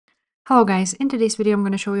Hello guys, in today's video I'm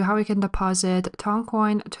going to show you how you can deposit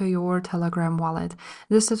Toncoin to your Telegram wallet.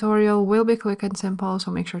 This tutorial will be quick and simple,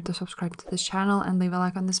 so make sure to subscribe to this channel and leave a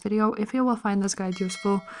like on this video if you will find this guide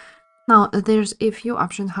useful. Now there's a few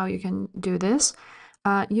options how you can do this.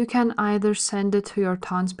 You can either send it to your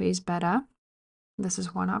Tonspace beta. This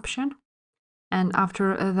is one option. And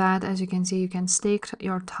after that, as you can see, you can stake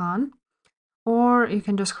your Ton. Or you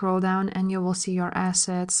can just scroll down and you will see your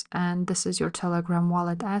assets, and this is your Telegram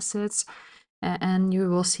wallet assets, and you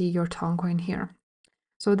will see your Toncoin here.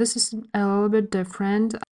 So this is a little bit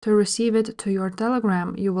different. To receive it to your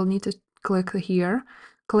Telegram, you will need to click here,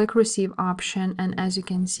 click receive option, and as you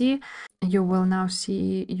can see, you will now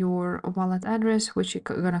see your wallet address, which you're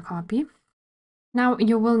gonna copy. Now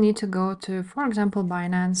you will need to go to, for example,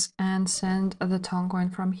 Binance and send the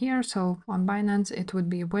Toncoin from here. So on Binance, it would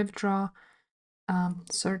be withdraw.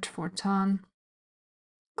 Search for Ton,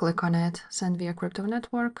 click on it, send via crypto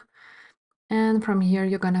network, and from here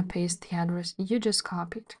you're gonna paste the address you just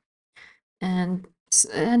copied, and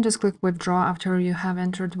just click withdraw after you have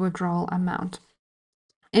entered withdrawal amount.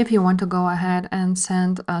 If you want to go ahead and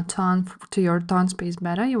send a Ton to your Tonspace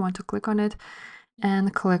beta, you want to click on it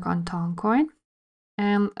and click on Toncoin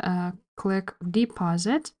and click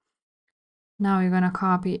deposit. Now you're going to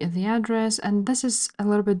copy the address, and this is a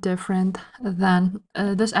little bit different than,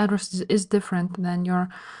 this address is different than your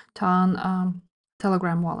Ton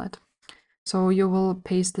Telegram wallet. So you will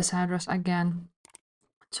paste this address again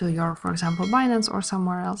to your, for example, Binance or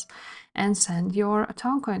somewhere else, and send your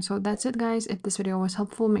Toncoin. So that's it, guys. If this video was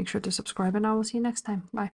helpful, make sure to subscribe, and I will see you next time. Bye.